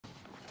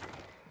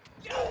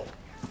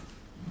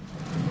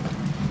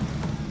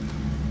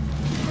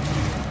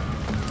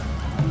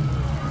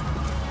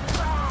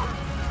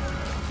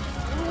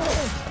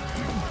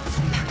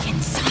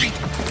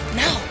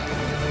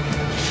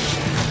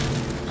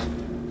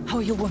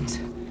are your wounds?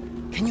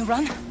 Can you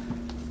run?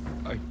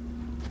 I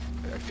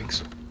think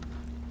so.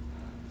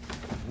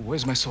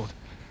 Where's my sword?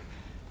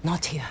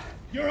 Not here.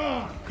 You're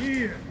on!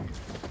 Here!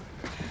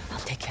 I'll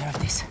take care of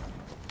this.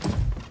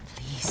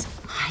 Please,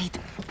 hide.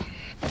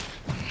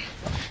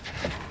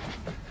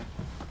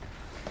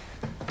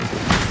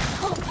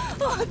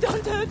 Oh,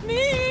 don't hurt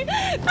me!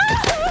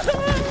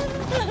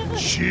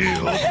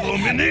 Shield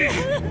Lumini!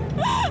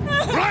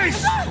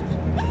 Rice! I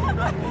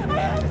have some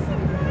rice.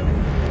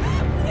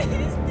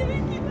 Please take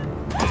it.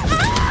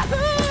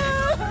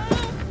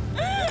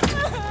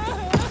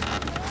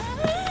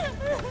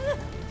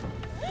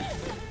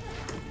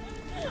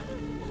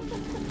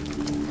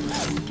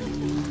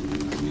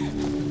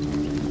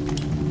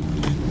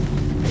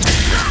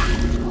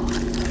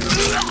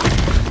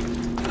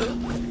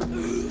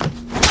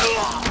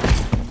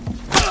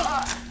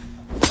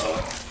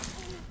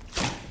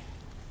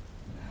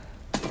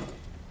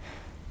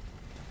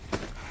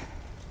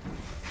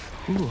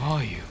 Who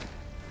are you?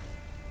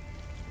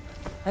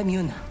 I'm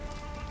Yuna.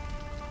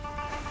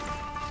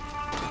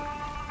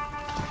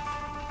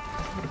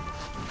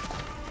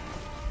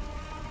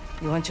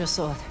 You want your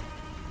sword?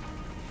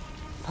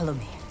 Follow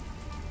me.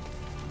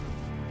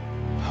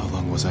 How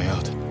long was I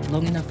out?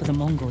 Long enough for the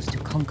Mongols to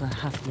conquer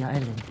half the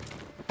island.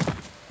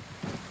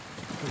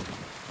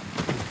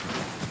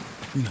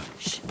 Yuna.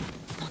 Shh.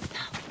 Not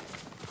now.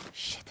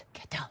 Shit.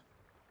 Get down.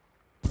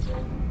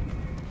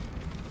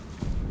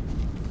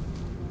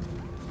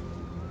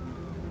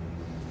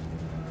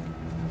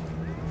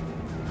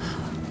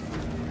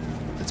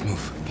 Let's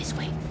move. This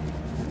way.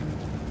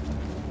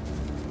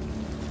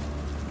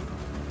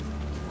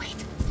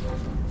 Wait.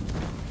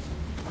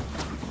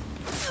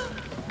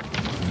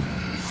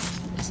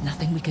 There's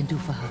nothing we can do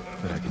for her.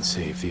 But I can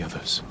save the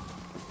others.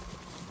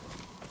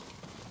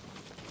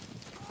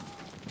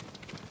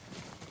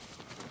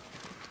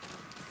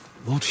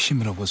 Lord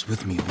Shimura was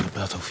with me on the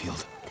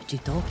battlefield. The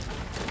Jito?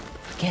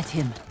 Forget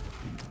him.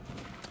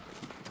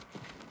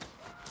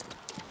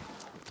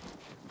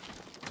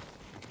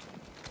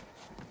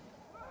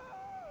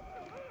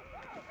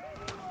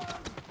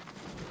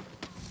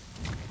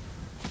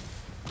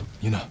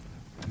 Yuna,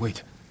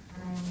 wait.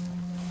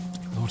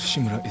 Lord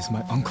Shimura is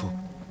my uncle.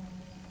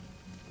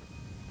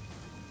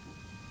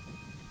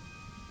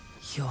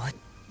 You're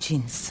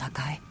Jin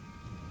Sakai?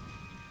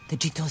 The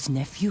Jito's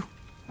nephew?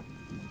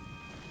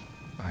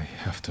 I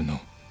have to know.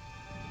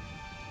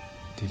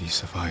 Did he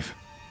survive?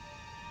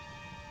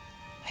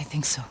 I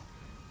think so.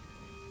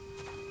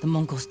 The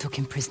Mongols took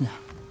him prisoner.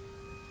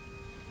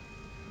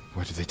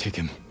 Where did they take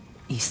him?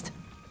 East,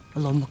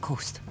 along the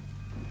coast.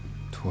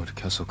 Toward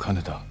Castle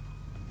Kaneda.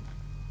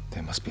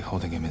 They must be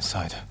holding him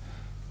inside,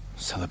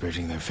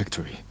 celebrating their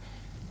victory.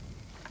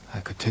 I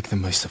could take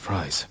them by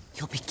surprise.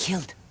 You'll be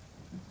killed.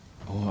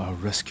 Or I'll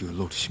rescue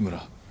Lord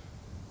Shimura.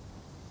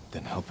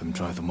 Then help him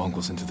drive the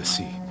Mongols into the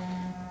sea.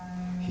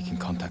 He can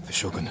contact the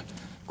Shogun,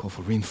 call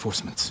for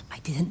reinforcements. I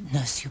didn't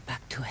nurse you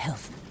back to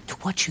health, to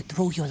watch you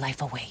throw your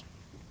life away.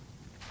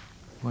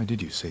 Why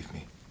did you save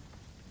me?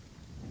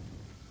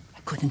 I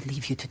couldn't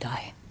leave you to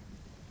die.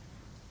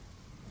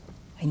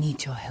 I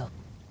need your help.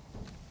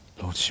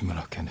 Lord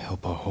Shimura can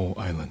help our whole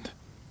island.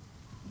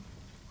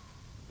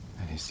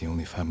 And he's the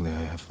only family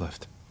I have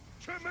left.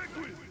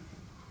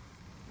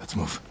 Let's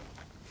move.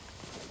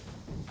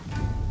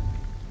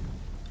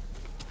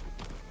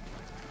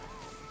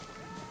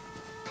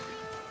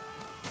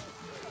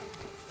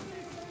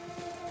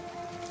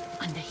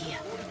 Under here.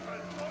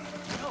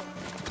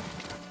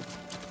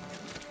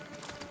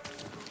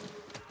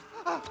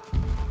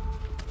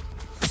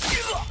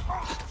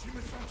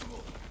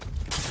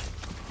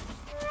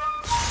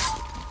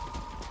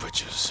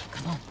 Bridges.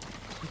 Come on.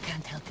 We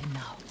can't help him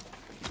now.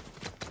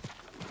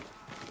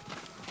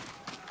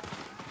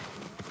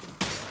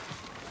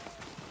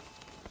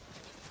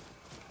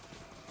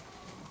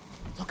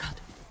 Look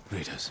out.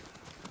 Raiders.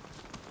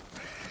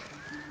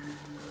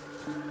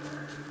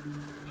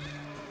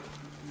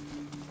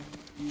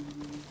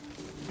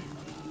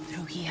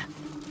 Through here.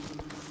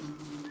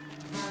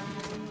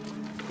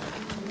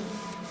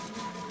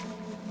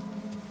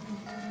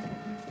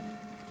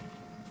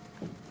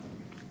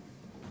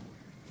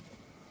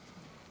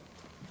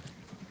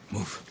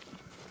 Move.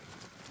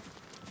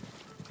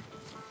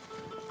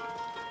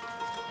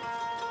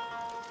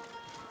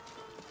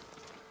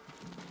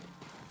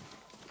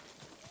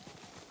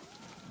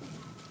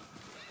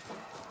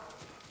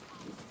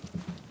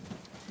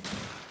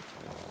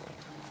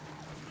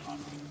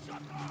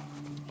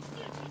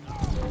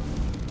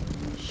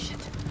 Shit.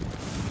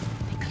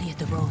 They cleared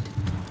the road.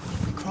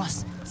 If we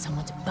cross,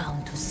 someone's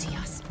bound to see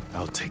us.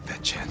 I'll take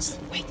that chance.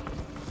 Wait.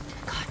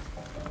 God.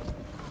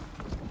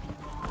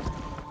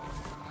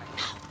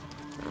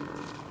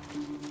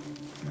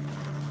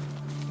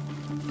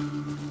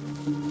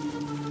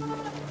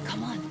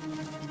 Come on.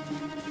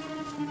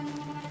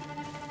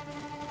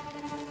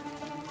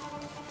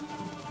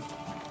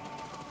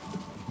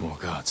 More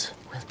guards.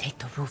 We'll take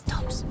the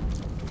rooftops.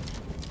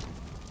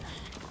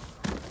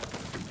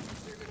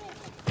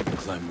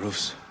 Climb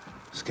roofs,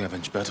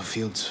 scavenge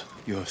battlefields.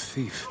 You're a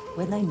thief.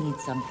 When I need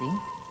something,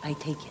 I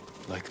take it.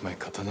 Like my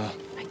katana?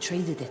 I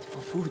traded it for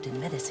food and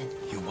medicine.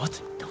 You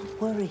what?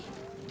 Don't worry.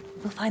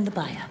 We'll find the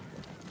buyer.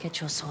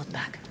 Get your sword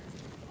back.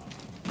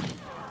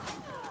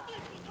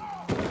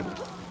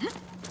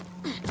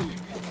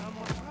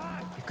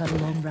 You've got a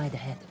long ride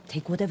ahead.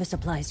 Take whatever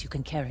supplies you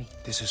can carry.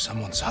 This is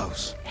someone's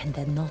house. And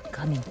they're not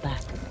coming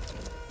back.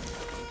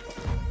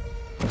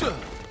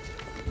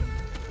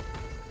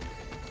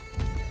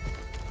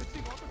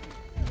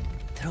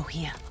 Through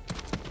here.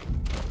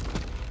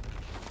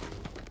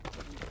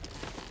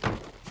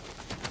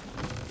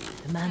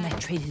 The man I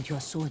traded your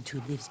sword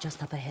to lives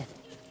just up ahead.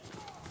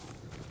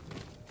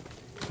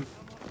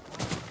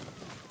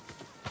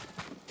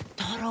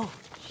 Toro!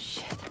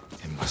 Shit.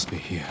 It must be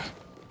here.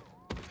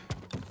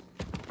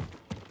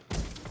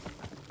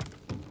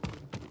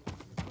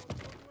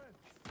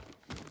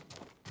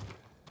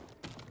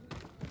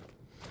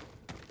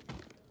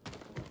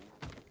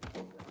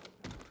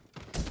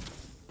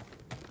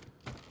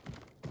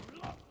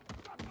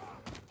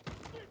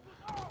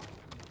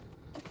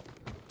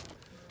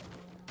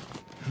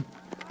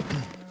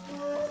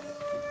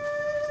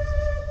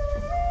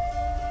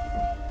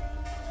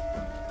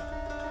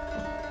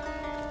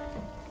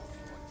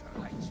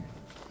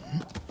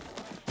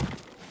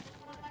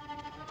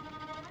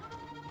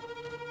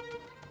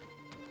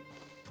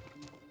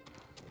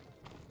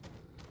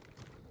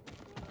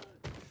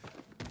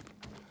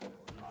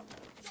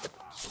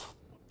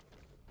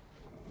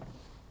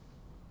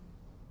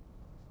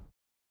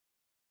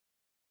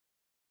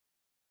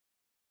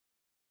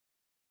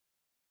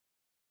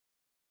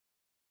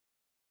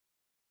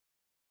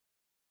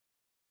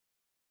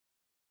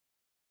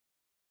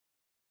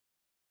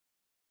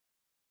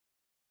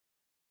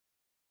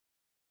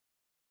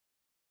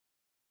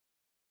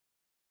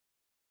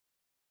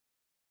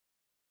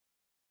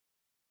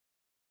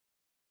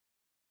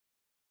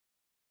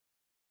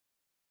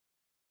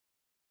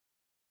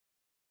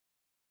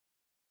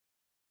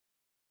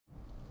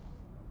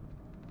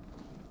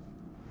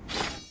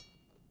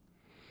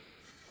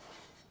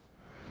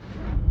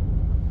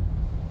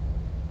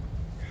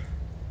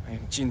 I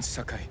am Jin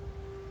Sakai,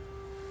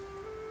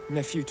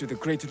 nephew to the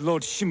great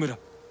Lord Shimura.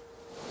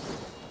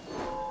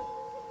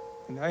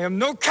 And I am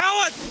no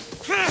coward!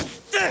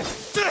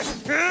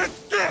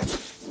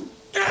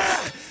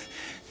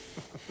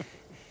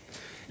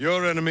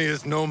 Your enemy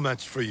is no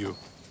match for you.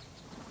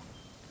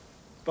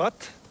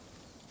 But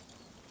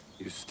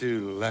You still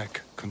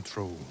lack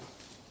control.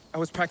 I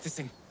was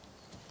practicing.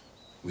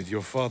 With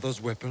your father's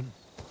weapon?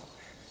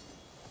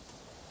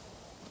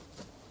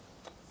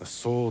 The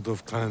sword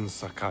of Clan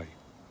Sakai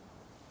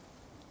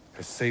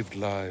has saved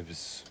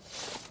lives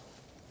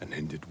and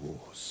ended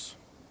wars.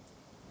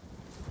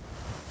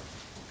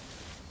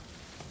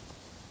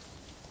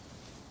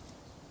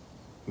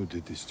 Who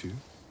did this to you?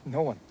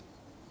 No one.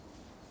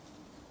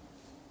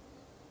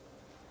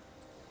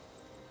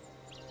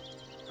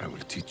 I will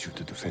teach you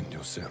to defend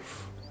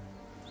yourself.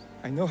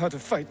 I know how to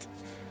fight.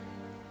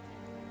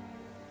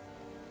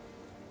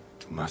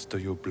 To master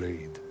your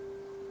blade,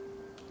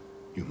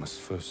 you must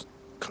first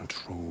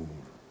control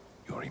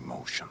your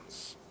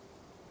emotions.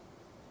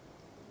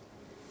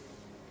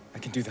 I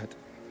can do that,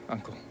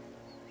 Uncle.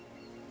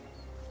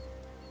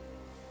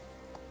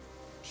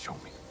 Show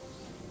me.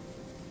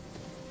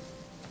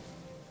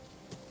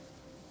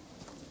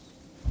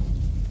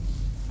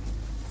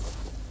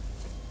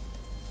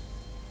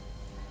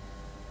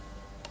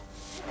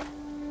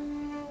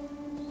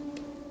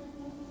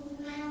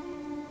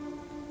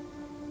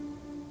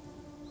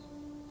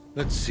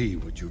 Let's see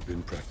what you've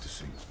been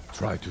practicing.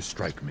 Try to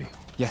strike me.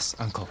 Yes,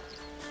 Uncle.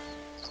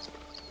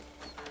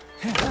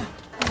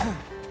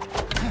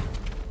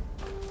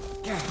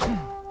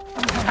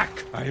 Attack!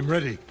 I am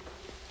ready.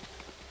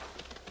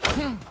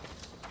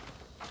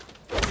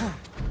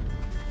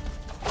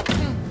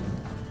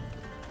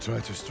 Try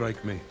to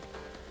strike me.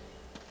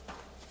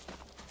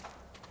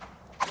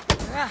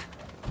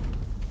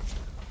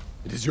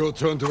 It is your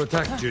turn to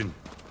attack, Jin.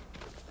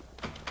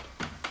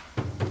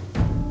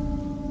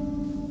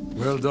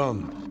 Well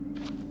done.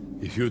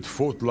 If you'd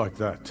fought like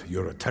that,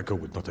 your attacker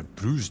would not have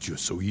bruised you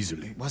so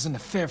easily. It wasn't a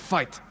fair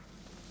fight.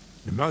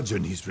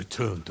 Imagine he's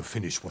returned to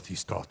finish what he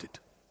started.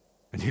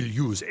 And he'll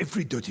use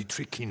every dirty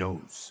trick he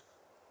knows.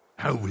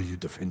 How will you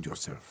defend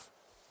yourself?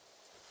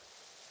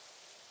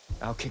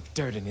 I'll kick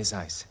dirt in his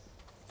eyes,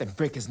 then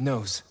break his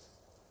nose.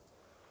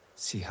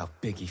 See how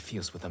big he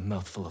feels with a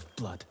mouthful of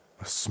blood.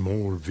 A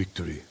small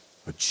victory,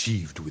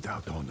 achieved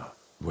without honor.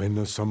 When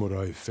a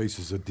samurai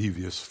faces a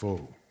devious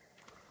foe,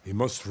 he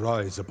must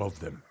rise above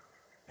them,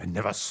 and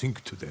never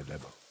sink to their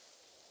level.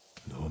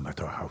 No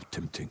matter how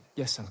tempting.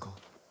 Yes, Uncle.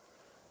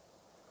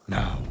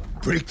 Now,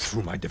 break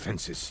through my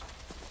defenses.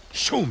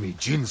 Show me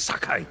Jin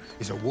Sakai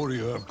is a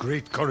warrior of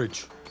great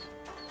courage.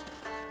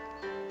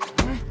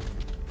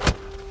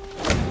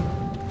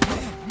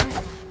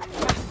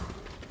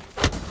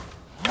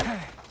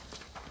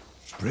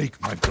 Break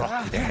my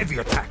block with a heavy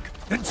attack,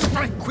 then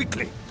strike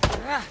quickly.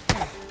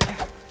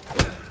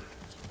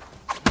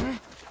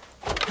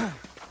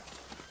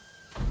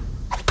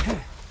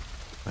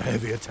 A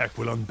heavy attack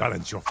will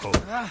unbalance your foe.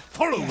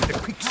 Follow with a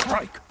quick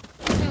strike.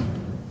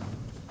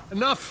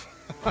 Enough!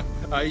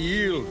 I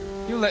yield.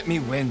 You let me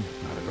win.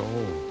 Not at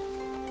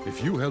all.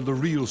 If you held a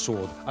real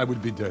sword, I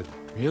would be dead.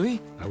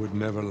 Really? I would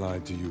never lie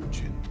to you,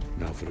 Jin.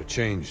 Now for a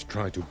change,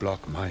 try to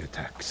block my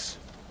attacks.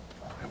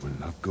 I will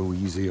not go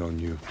easy on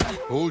you.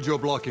 Hold your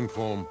blocking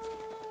form.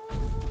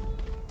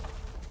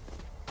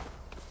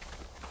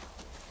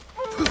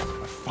 A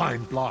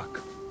fine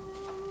block.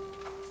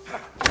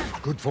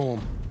 Good form.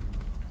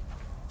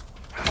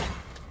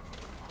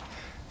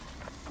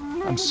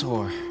 I'm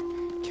sore.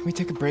 Can we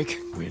take a break?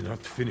 We're not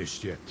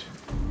finished yet.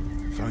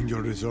 Find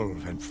your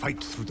resolve and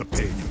fight through the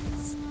pain.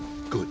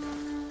 Good.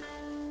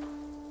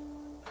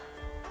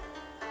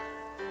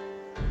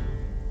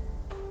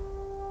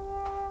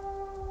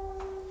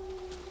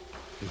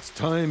 It's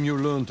time you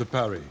learn to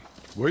parry.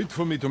 Wait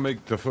for me to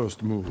make the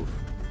first move.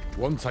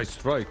 Once I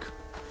strike,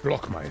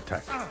 block my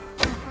attack.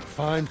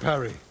 Fine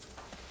parry.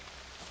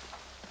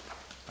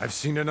 I've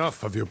seen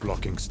enough of your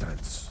blocking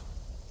stance.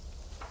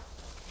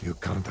 You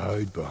can't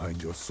hide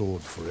behind your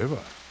sword forever.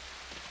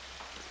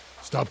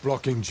 Stop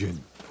blocking, Jin.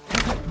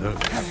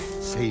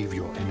 Nervous. Save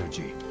your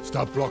energy.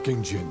 Stop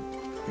blocking, Jin.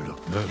 You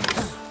look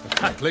nervous.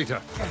 Attack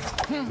later.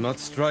 Not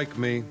strike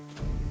me.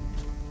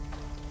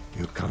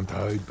 You can't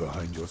hide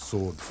behind your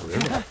sword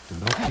forever. Do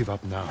not give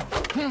up now.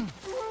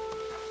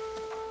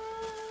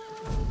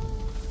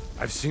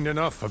 I've seen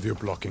enough of your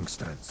blocking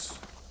stance.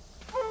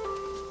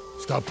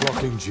 Stop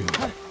blocking, Jin.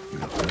 You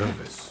look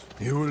nervous.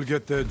 You will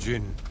get there,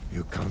 Jin.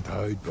 You can't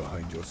hide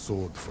behind your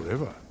sword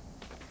forever.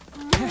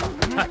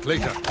 Attack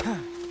later.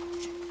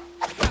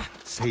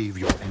 Save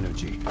your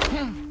energy.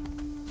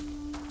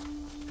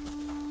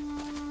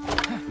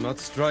 Not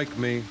strike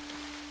me.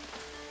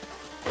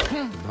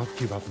 Do not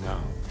give up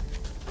now.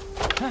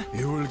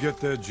 You will get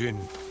there, Jin.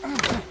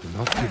 Do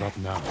not give up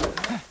now.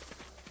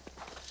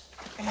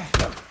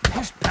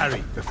 Just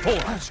parry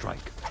before I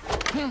strike.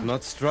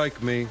 Not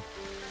strike me.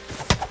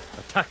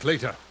 Attack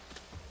later.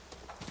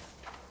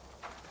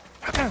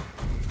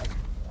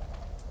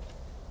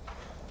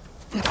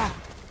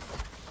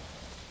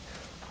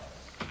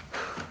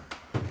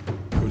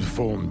 Good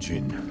form,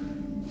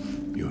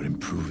 Jin. You're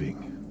improving.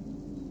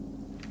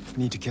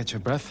 Need to catch your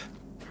breath?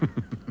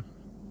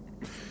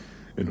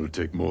 It'll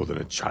take more than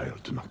a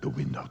child to knock the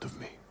wind out of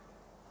me.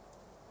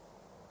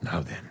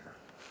 Now then,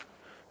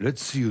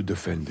 let's see you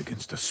defend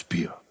against a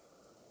spear.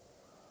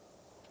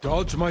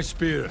 Dodge my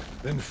spear,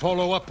 then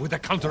follow up with a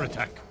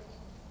counterattack.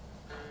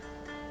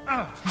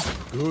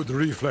 Good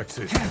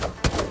reflexes.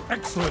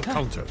 Excellent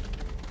counter.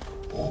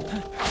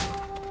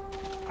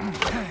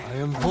 I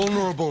am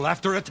vulnerable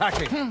after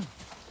attacking.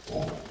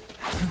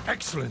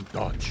 Excellent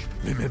dodge.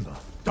 Remember,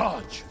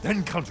 dodge,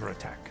 then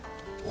counterattack.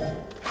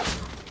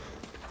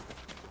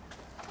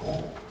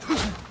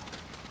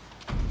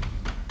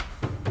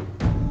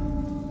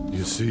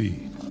 You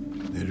see,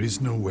 there is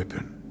no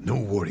weapon, no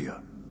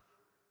warrior,